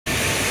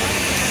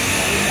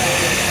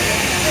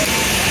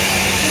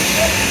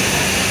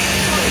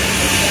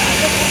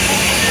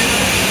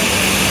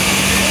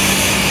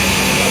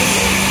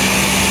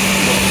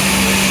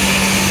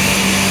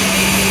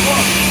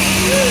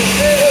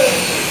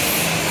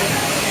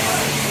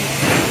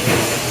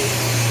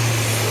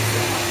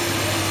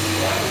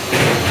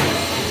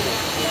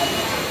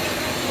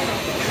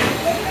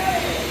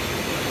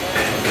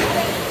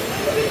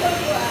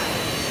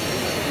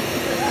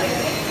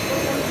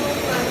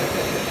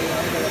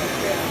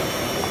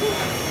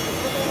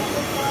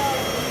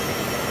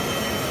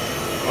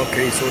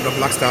Okay, so the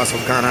Black Stars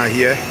of Ghana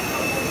here.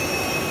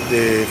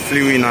 They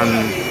flew in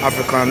an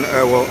African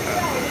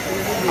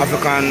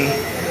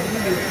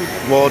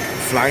World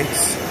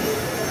Flight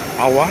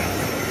hour.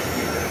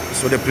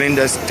 So the plane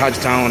just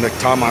touched down on the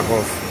tarmac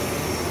of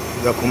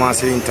the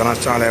Kumasi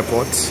International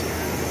Airport,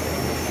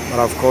 but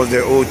of course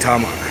the old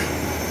tarmac.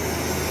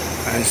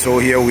 And so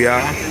here we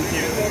are.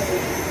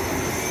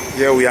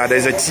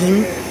 There's a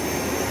team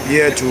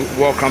here to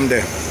welcome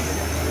them.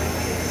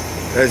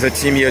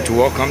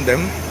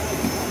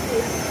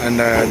 And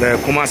the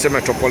Kumasi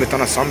Metropolitan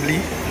Assembly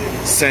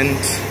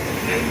sent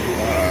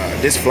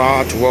this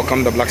flower to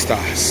welcome the Black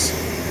Stars.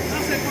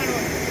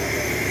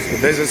 So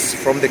this is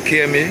from the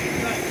KMA,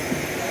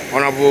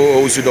 Honorable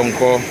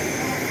Osudonko,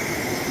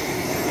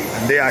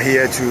 and they are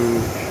here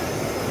to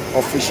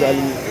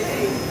officially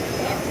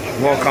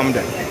welcome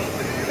them.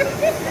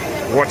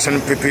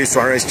 Watching Pepe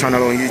Suarez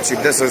channel on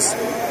YouTube. This is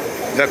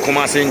the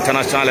Kumasi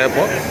International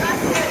Airport.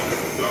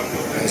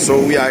 And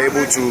so we are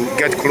able to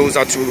get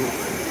closer to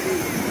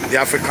the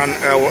African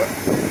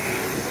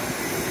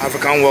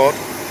World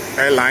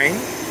Airline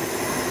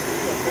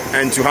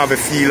and to have a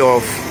feel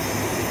of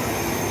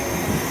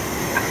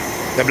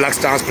the Black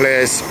Stars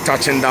players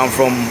touching down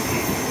from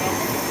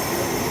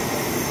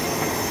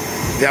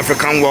the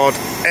African World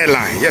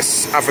Airline.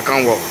 Yes,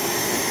 African World.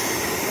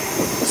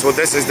 So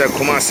this is the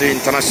Kumasi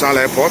International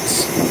Airport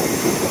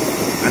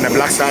and the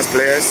Black Stars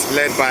players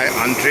led by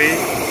Andre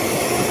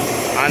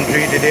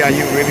Dede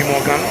Ayew Remy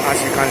Morgan,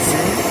 as you can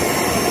see.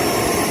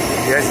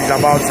 Yes, he's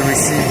about to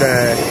receive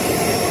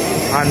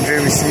Andre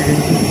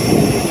receiving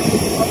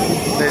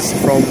this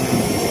from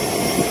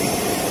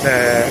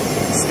the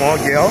small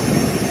girl.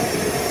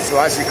 So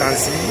as you can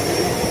see,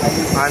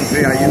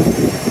 Andre Ayew,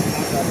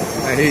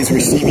 and he is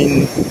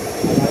receiving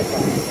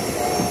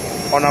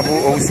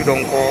Honorable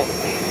Osudonko,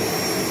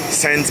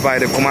 sent by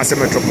the Kumasi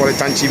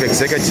Metropolitan Chief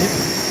Executive.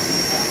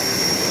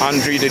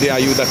 Andre Dede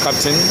Ayew, the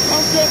captain.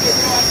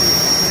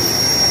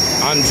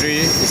 Andre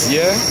is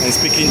here and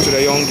speaking to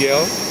the young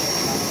girl.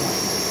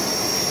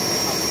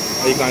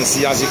 You can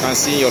see, as you can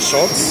see in your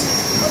shots,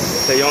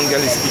 the young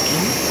girl is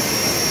speaking.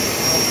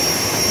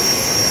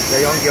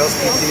 The young girl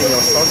speaking in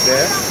your shot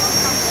there.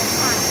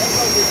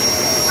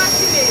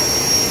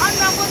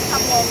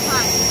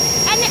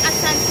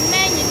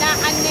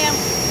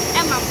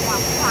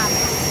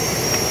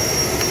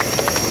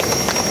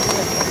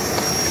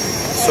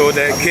 So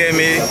the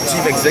KMA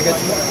Chief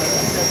Executive.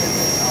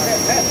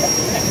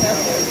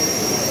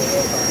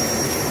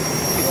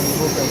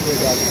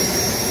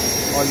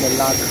 On the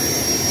land,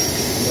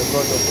 the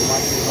God of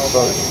Kumasi help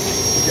us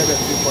to get a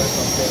few points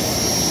from them.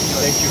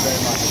 Thank you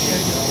very much.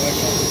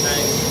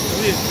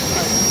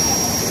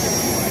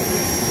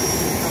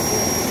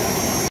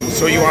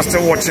 So you are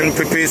still watching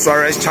Pepe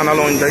Suarez channel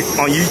on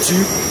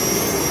YouTube,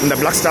 and the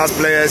Black Stars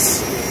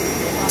players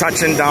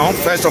touching down.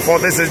 First of all,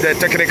 this is the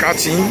technical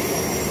team.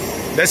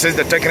 This is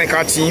the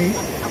technical team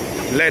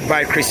led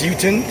by Chris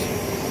Hutton.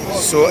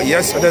 So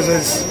yes, this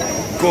is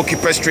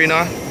goalkeeper's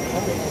trainer.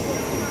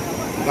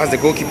 That's the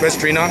goalkeeper's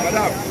trainer.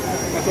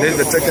 This is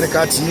the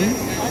technical team.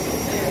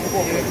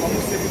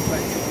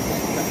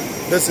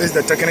 This is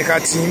the technical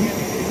team.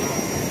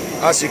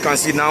 As you can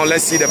see now,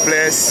 let's see the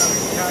players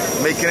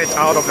making it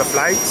out of the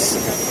flight.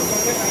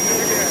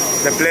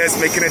 The players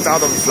making it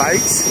out of the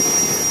flight.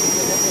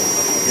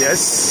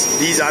 Yes,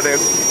 these are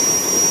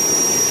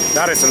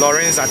that is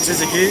Lawrence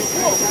Atizigi.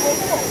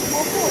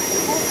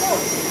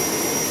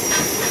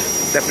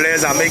 The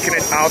players are making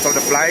it out of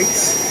the flight.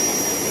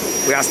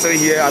 We are still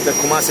here at the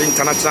Kumasi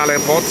International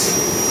Airport.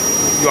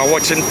 You are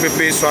watching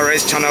Pepe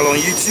Suarez channel on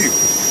YouTube.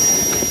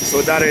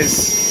 So that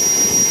is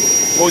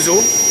Bozo,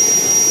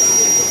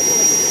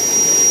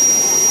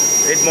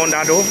 Edmond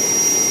Ado,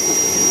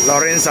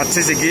 Lawrence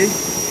Atizigi,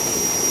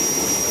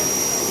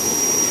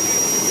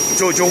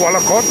 Jojo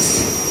Wallacott,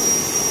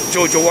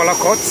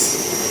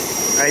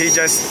 and he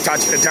just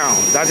touched it down.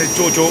 That is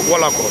Jojo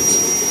Wallacott.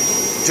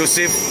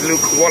 Joseph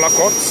Luke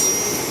Wallacott,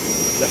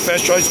 the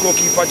first choice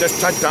goalkeeper, just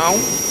touched down.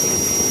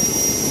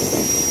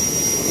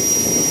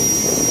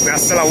 We are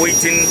still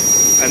awaiting,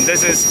 and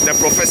this is the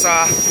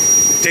Professor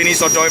Dennis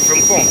Odoy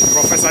Frimpong.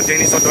 Professor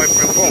Dennis Odoy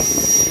Frimpong.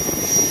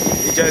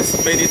 He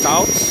just made it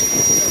out.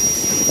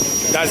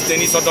 That's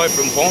Dennis Odoy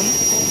Frimpong.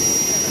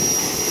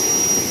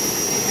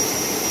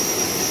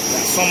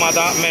 Some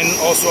other men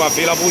also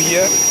available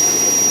here.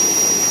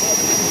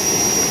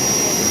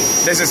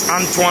 This is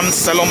Antoine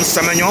Selom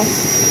Semenyo.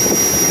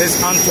 This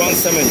is Antoine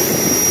Semenyo.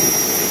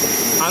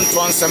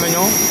 Antoine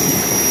Semenyo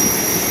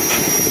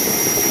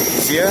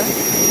is here.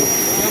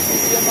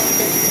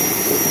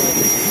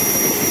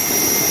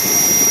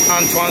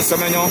 Antoine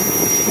Semenyo,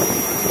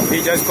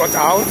 he just got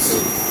out,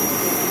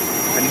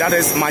 and that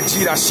is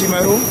Majida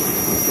Shimeru,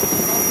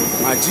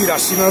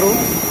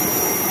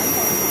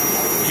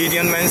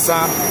 Gideon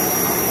Mensah,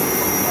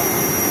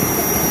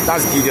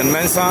 that's Gideon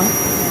Mensah,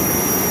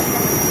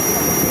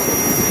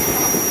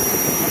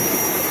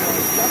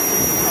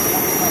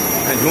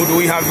 and who do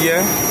we have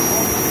here?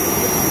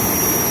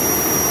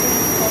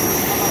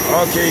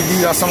 Okay,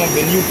 these are some of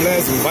the new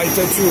players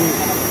invited to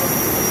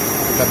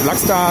the Black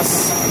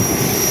Stars.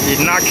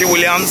 Inaki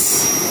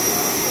Williams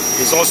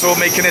is also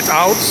making it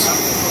out.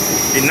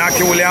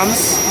 Inaki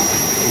Williams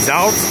is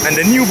out. And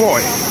the new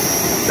boy,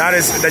 that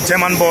is the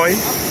German boy,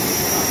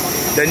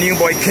 the new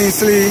boy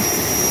Kingsley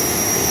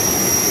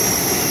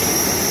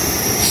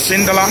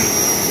Schindler.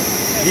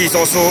 He's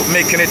also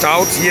making it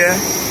out here.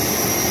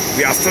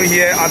 We are still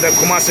here at the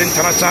Kumasi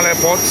International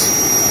Airport.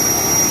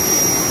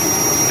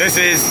 This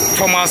is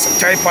Thomas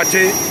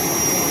Partey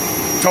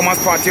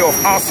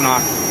of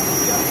Arsenal.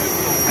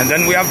 And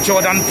then we have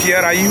Jordan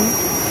Pierre Ayew.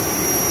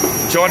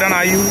 Jordan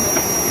Ayew.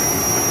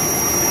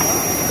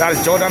 That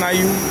is Jordan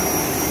Ayew.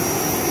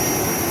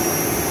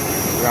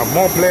 We have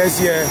more players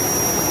here.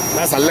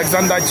 That's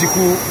Alexander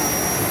Jiku.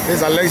 This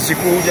is Alex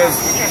Jiku who just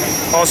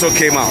also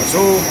came out.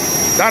 So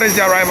that is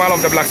the arrival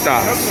of the Black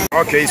Stars.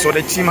 Okay, so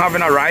the team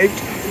having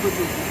arrived.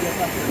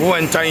 We'll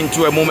enter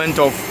into a moment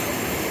of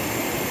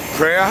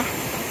prayer.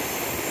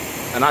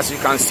 And as you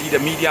can see, the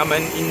media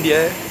men in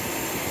there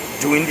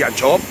doing their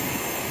job.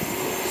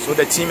 So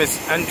the team is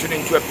entering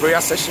into a prayer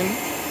session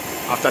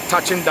after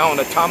touching down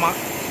the tarmac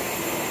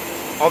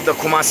of the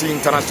Kumasi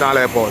International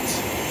Airport.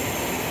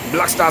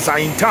 Black Stars are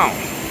in town.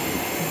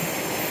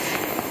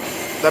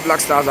 The Black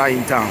Stars are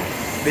in town.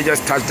 They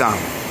just touched down.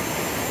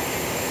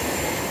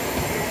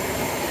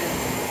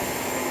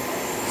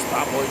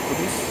 Starboy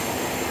Police.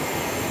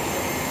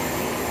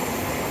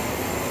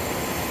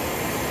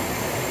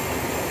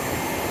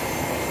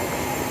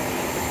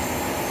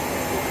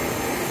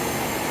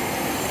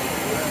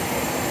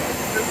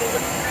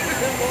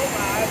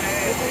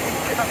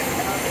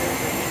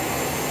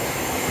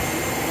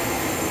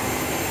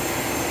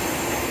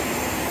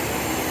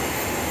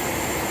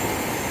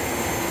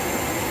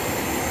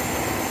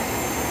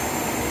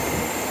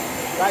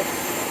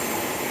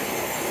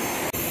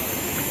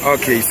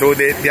 Okay, so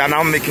they are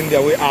now making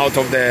their way out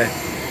of the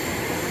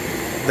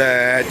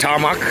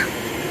tarmac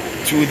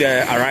to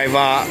the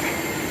arrival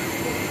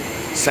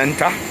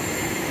center.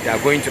 They are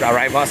going to the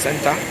arrival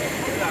center,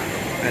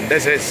 and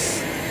this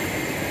is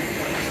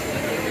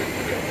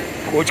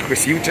Coach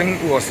Chris Houghton,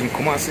 who was in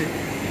Kumasi.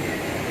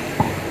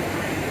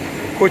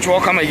 Coach,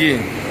 welcome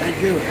again.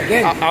 Thank you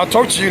again. I'll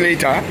talk to you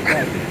later.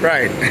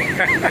 Right.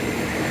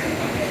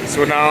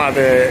 So now at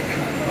the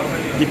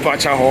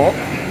departure hall.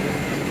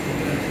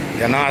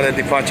 They are now at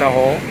the departure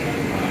hall.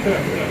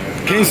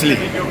 Kingsley,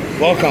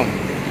 welcome.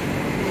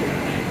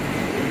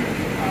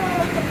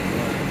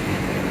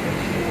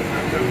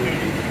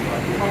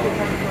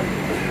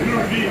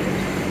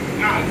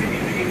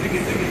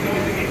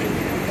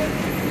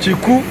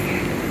 Chiku.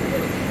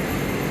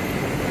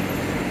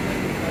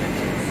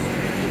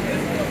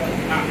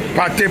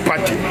 Party.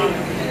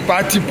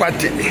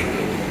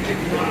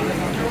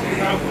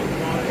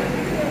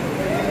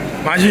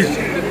 Majid.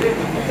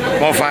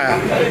 More fire.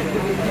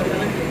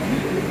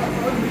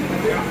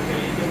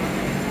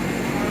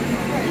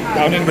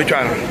 Down in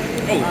Bechana.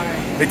 Oh,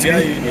 it's yeah,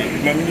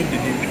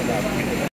 in.